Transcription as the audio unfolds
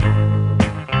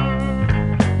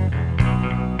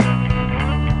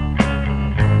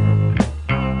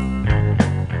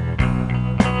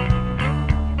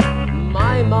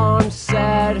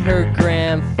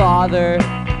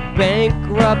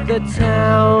the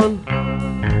town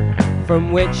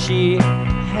from which she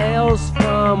hails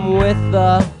from, with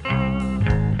the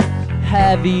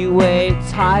heavyweight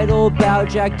title bout.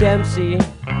 Jack Dempsey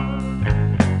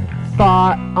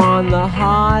fought on the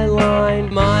high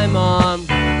line. My mom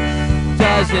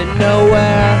doesn't know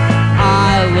where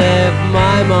I live.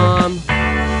 My mom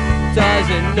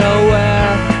doesn't know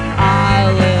where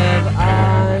I live.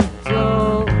 I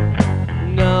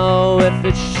don't know if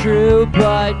it's true,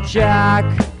 but Jack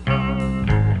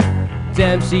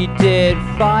Dempsey did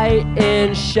fight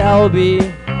in Shelby,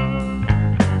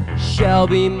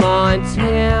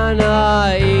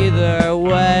 Montana. Either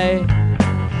way,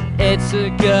 it's a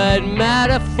good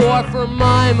metaphor for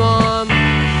my mom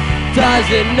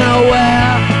doesn't know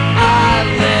where I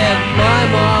live. My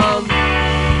mom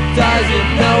doesn't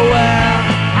know where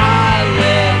I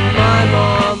live. My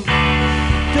mom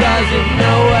doesn't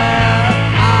know where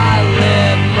I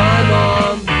live. My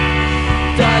mom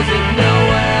doesn't know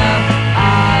where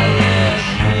I live.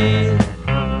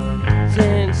 She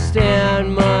didn't stand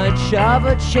much of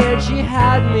a chance. She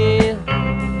had me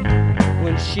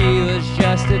when she was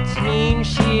just a teen.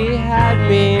 She had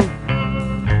me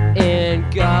in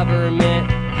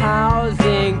government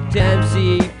housing.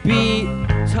 Dempsey beat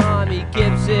Tommy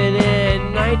Gibson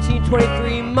in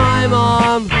 1923. My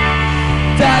mom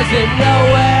doesn't know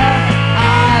where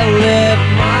I live.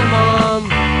 My mom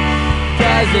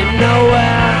doesn't know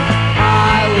where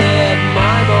I live.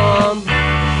 My mom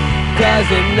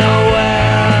doesn't know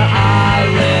where I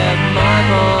live. My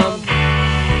mom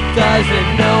doesn't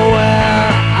know where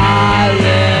I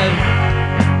live.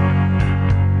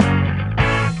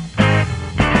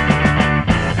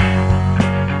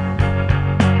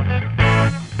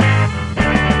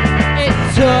 It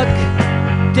took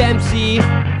Dempsey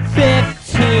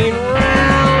 15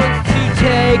 rounds to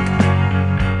take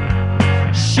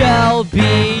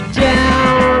Shelby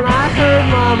down. I heard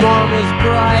my mom was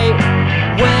bright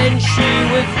when she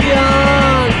was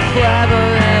young, clever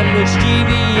and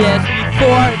mischievous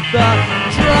before the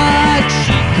drugs.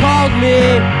 She called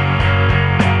me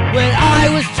when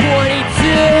I was 22.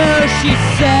 She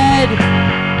said,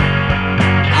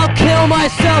 I'll kill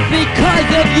myself because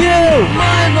of you.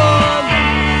 My mom